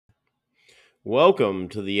Welcome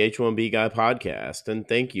to the H1B Guy podcast, and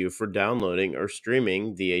thank you for downloading or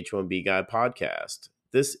streaming the H1B Guy podcast.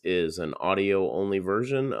 This is an audio-only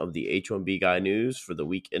version of the H1B Guy news for the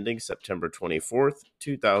week ending September 24th,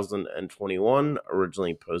 2021,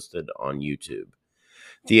 originally posted on YouTube.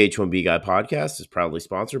 The H1B Guy podcast is proudly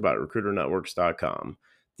sponsored by RecruiterNetworks.com,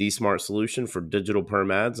 the smart solution for digital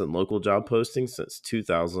perm ads and local job postings since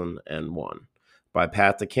 2001. By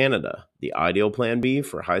Path to Canada, the ideal plan B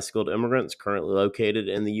for high-skilled immigrants currently located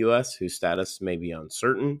in the U.S. whose status may be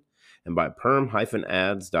uncertain, and by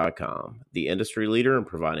perm-ads.com, the industry leader in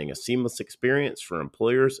providing a seamless experience for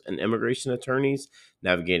employers and immigration attorneys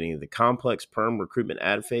navigating the complex perm recruitment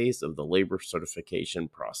ad phase of the labor certification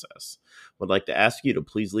process. Would like to ask you to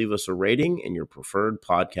please leave us a rating in your preferred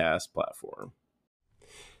podcast platform.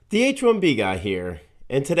 The H1B Guy here.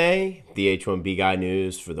 And today, the H1B Guy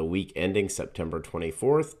news for the week ending September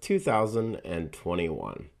 24th,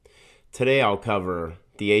 2021. Today I'll cover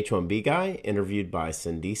the H1B Guy interviewed by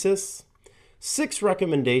USCIS, 6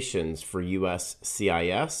 recommendations for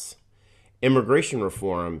USCIS, immigration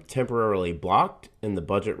reform temporarily blocked in the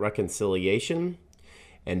budget reconciliation,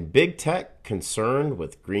 and big tech concerned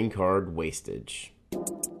with green card wastage.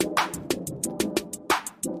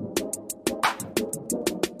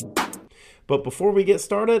 But before we get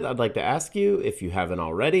started, I'd like to ask you, if you haven't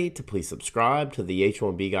already, to please subscribe to the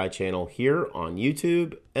H1B Guy channel here on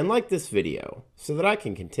YouTube and like this video so that I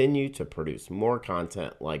can continue to produce more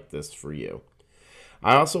content like this for you.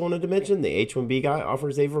 I also wanted to mention the H1B Guy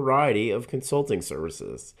offers a variety of consulting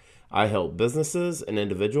services. I help businesses and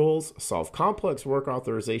individuals solve complex work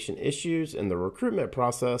authorization issues in the recruitment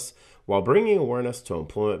process while bringing awareness to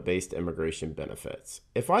employment-based immigration benefits.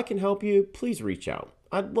 If I can help you, please reach out.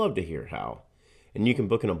 I'd love to hear how. And you can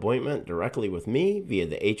book an appointment directly with me via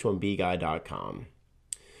the h1bguy.com.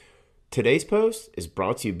 Today's post is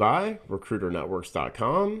brought to you by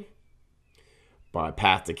RecruiterNetworks.com, by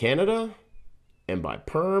Path to Canada, and by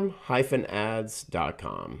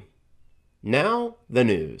perm-ads.com. Now, the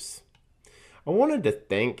news. I wanted to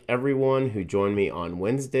thank everyone who joined me on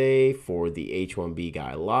Wednesday for the H1B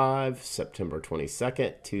Guy Live, September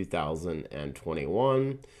 22nd,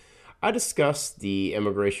 2021. I discussed the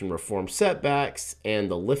immigration reform setbacks and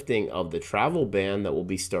the lifting of the travel ban that will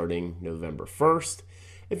be starting November 1st.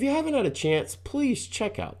 If you haven't had a chance, please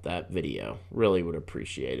check out that video. Really would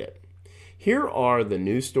appreciate it. Here are the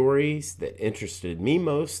news stories that interested me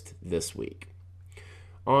most this week.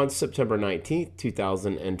 On September 19th,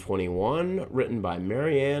 2021, written by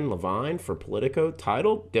Marianne Levine for Politico,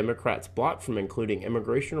 titled Democrats Blocked from Including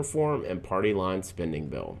Immigration Reform and Party Line Spending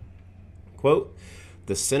Bill. Quote,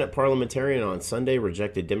 the Senate parliamentarian on Sunday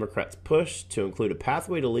rejected Democrats' push to include a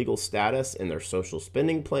pathway to legal status in their social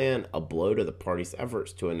spending plan, a blow to the party's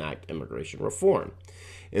efforts to enact immigration reform.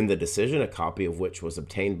 In the decision, a copy of which was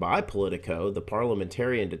obtained by Politico, the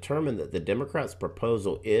parliamentarian determined that the Democrats'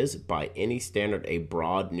 proposal is, by any standard, a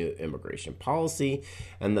broad new immigration policy,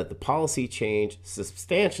 and that the policy change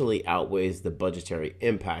substantially outweighs the budgetary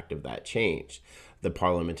impact of that change. The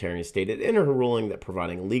parliamentarian stated in her ruling that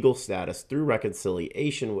providing legal status through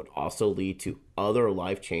reconciliation would also lead to other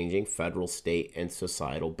life-changing federal, state, and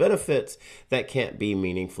societal benefits that can't be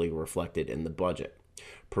meaningfully reflected in the budget.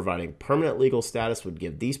 Providing permanent legal status would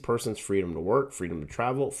give these persons freedom to work, freedom to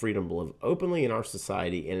travel, freedom to live openly in our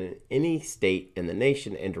society and in any state in the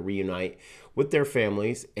nation and to reunite with their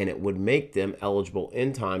families, and it would make them eligible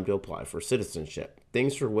in time to apply for citizenship,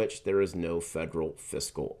 things for which there is no federal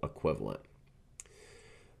fiscal equivalent.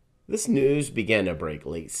 This news began to break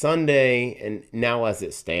late Sunday, and now as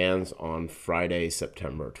it stands on Friday,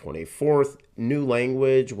 September 24th, new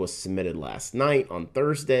language was submitted last night on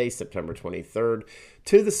Thursday, September 23rd,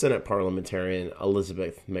 to the Senate parliamentarian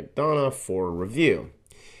Elizabeth McDonough for review.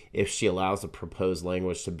 If she allows the proposed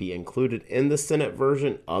language to be included in the Senate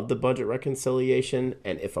version of the budget reconciliation,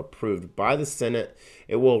 and if approved by the Senate,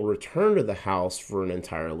 it will return to the House for an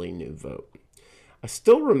entirely new vote. I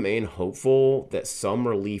still remain hopeful that some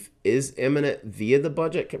relief is imminent via the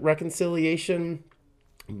budget reconciliation,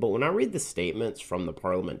 but when I read the statements from the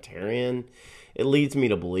parliamentarian, it leads me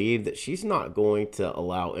to believe that she's not going to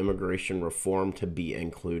allow immigration reform to be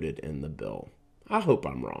included in the bill. I hope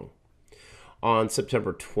I'm wrong. On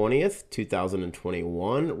September 20th,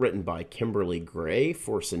 2021, written by Kimberly Gray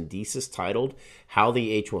for USCIS, titled How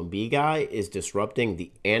the H1B Guy is Disrupting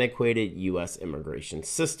the Antiquated U.S. Immigration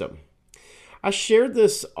System. I shared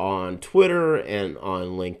this on Twitter and on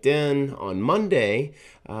LinkedIn on Monday.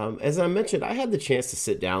 As I mentioned, I had the chance to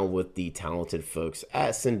sit down with the talented folks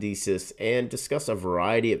at Syndesis and discuss a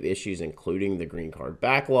variety of issues, including the green card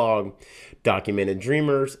backlog, documented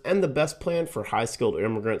dreamers, and the best plan for high-skilled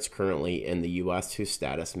immigrants currently in the U.S. whose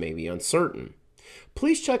status may be uncertain.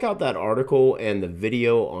 Please check out that article and the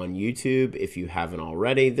video on YouTube if you haven't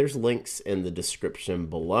already. There's links in the description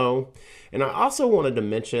below. And I also wanted to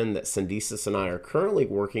mention that Syndesis and I are currently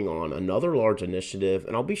working on another large initiative,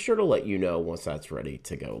 and I'll be sure to let you know once that's ready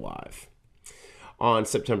to go live. On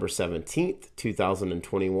September 17th,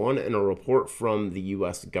 2021, in a report from the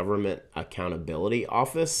U.S. Government Accountability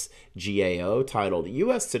Office, GAO, titled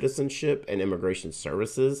U.S. Citizenship and Immigration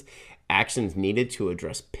Services, Actions Needed to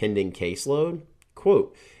Address Pending Caseload,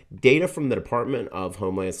 quote, data from the Department of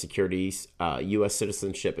Homeland Security's U.S.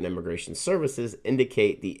 Citizenship and Immigration Services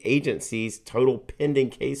indicate the agency's total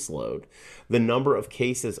pending caseload, the number of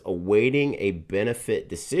cases awaiting a benefit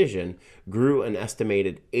decision, grew an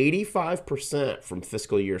estimated 85% from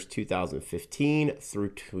fiscal years 2015 through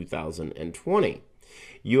 2020.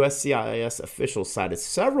 USCIS officials cited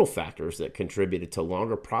several factors that contributed to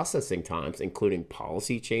longer processing times, including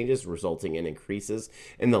policy changes resulting in increases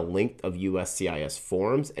in the length of USCIS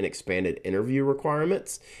forms and expanded interview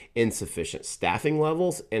requirements, insufficient staffing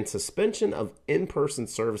levels, and suspension of in-person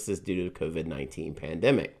services due to the COVID-19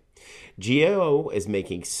 pandemic. GAO is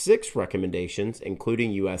making 6 recommendations,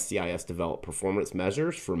 including USCIS develop performance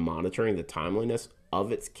measures for monitoring the timeliness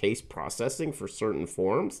of its case processing for certain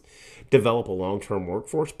forms, develop a long-term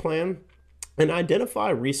workforce plan, and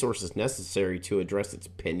identify resources necessary to address its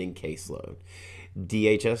pending caseload.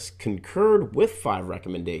 DHS concurred with 5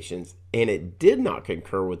 recommendations, and it did not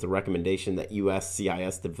concur with the recommendation that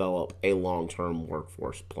USCIS develop a long-term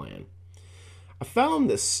workforce plan. I found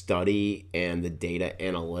this study and the data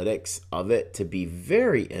analytics of it to be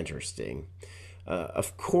very interesting.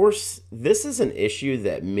 Of course, this is an issue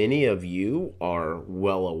that many of you are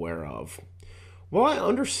well aware of. While I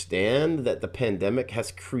understand that the pandemic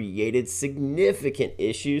has created significant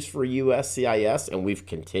issues for USCIS, and we've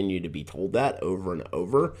continued to be told that over and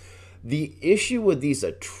over, the issue with these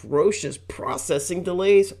atrocious processing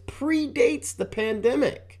delays predates the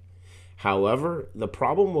pandemic. However, the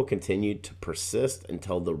problem will continue to persist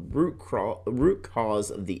until the root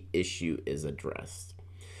cause of the issue is addressed.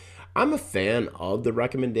 I'm a fan of the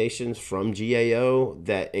recommendations from GAO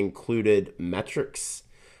that included metrics,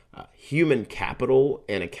 human capital,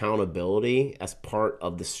 and accountability as part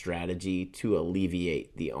of the strategy to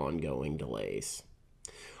alleviate the ongoing delays.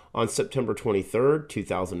 On September 23rd,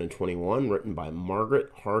 2021, written by Margaret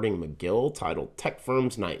Harding McGill, titled Tech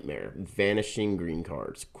Firm's Nightmare, Vanishing Green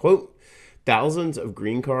Cards. Quote, thousands of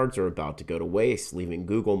green cards are about to go to waste, leaving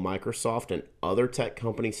Google, Microsoft, and other tech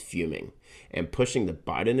companies fuming and pushing the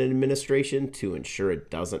Biden administration to ensure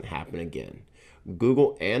it doesn't happen again.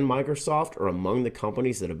 Google and Microsoft are among the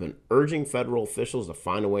companies that have been urging federal officials to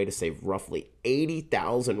find a way to save roughly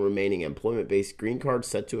 80,000 remaining employment-based green cards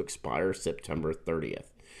set to expire September 30th.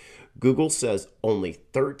 Google says only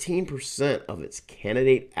 13% of its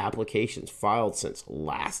candidate applications filed since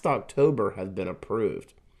last October have been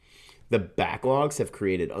approved. The backlogs have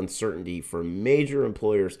created uncertainty for major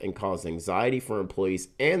employers and caused anxiety for employees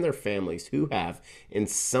and their families who have, in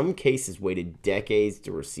some cases, waited decades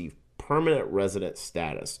to receive permanent resident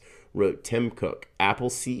status, wrote Tim Cook, Apple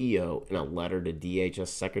CEO, in a letter to DHS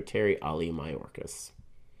Secretary Ali Mayorkas.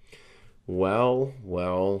 Well,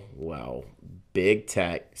 big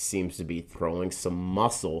tech seems to be throwing some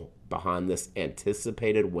muscle behind this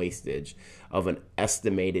anticipated wastage of an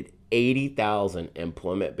estimated 80,000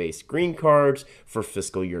 employment-based green cards for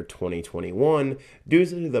fiscal year 2021 due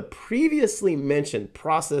to the previously mentioned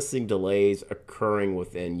processing delays occurring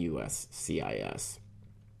within USCIS.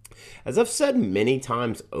 As I've said many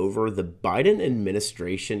times over, the Biden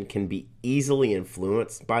administration can be easily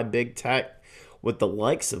influenced by big tech. With the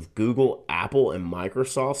likes of Google, Apple, and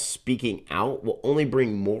Microsoft speaking out will only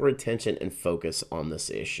bring more attention and focus on this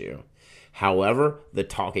issue. However, the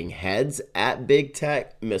talking heads at big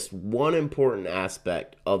tech missed one important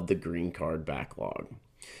aspect of the green card backlog.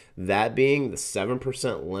 That being the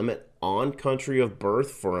 7% limit on country of birth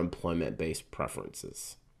for employment-based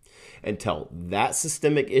preferences. Until that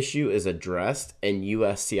systemic issue is addressed and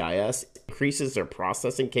USCIS increases their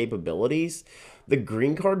processing capabilities, the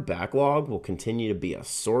green card backlog will continue to be a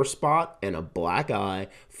sore spot and a black eye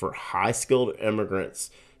for high-skilled immigrants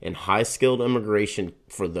and high-skilled immigration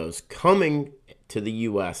for those coming to the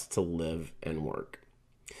U.S. to live and work.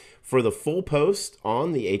 For the full post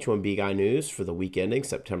on the H1B Guy News for the week ending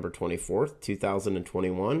September 24th,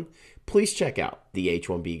 2021, please check out the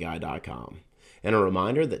H1bguy.com. And a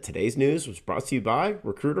reminder that today's news was brought to you by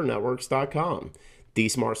RecruiterNetworks.com, the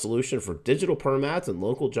smart solution for digital perm ads and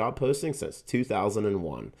local job postings since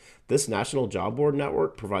 2001. This national job board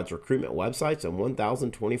network provides recruitment websites in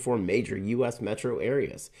 1,024 major U.S. metro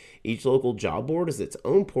areas. Each local job board is its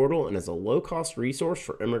own portal and is a low-cost resource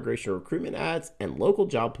for immigration recruitment ads and local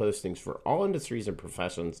job postings for all industries and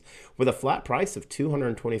professions with a flat price of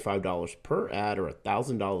 $225 per ad or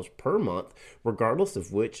 $1,000 per month, regardless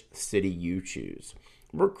of which city you choose.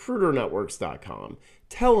 RecruiterNetworks.com.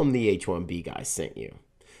 Tell them the H1B guy sent you.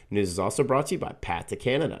 News is also brought to you by Path to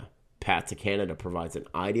Canada. Path to Canada provides an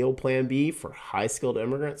ideal plan B for high-skilled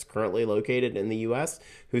immigrants currently located in the U.S.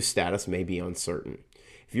 whose status may be uncertain.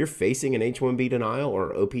 If you're facing an H1B denial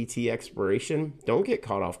or OPT expiration, don't get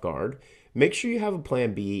caught off guard. Make sure you have a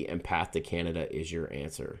plan B, and Path to Canada is your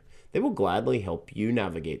answer. They will gladly help you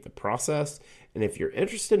navigate the process, and if you're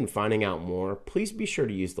interested in finding out more, please be sure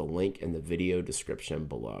to use the link in the video description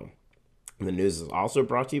below. The news is also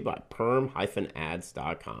brought to you by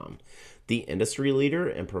perm-ads.com, the industry leader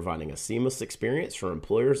in providing a seamless experience for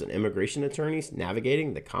employers and immigration attorneys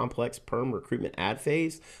navigating the complex perm recruitment ad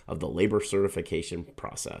phase of the labor certification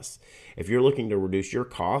process. If you're looking to reduce your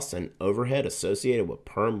costs and overhead associated with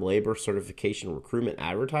perm labor certification recruitment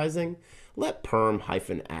advertising, let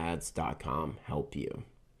perm-ads.com help you.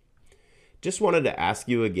 Just wanted to ask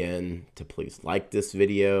you again to please like this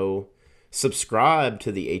video, subscribe to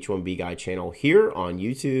the H1B Guy channel here on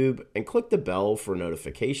YouTube, and click the bell for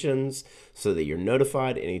notifications so that you're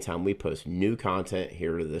notified anytime we post new content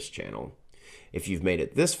here to this channel. If you've made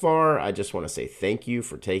it this far, I just want to say thank you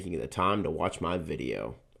for taking the time to watch my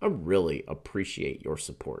video. I really appreciate your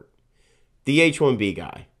support. The H1B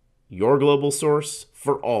Guy, your global source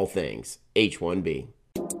for all things H1B.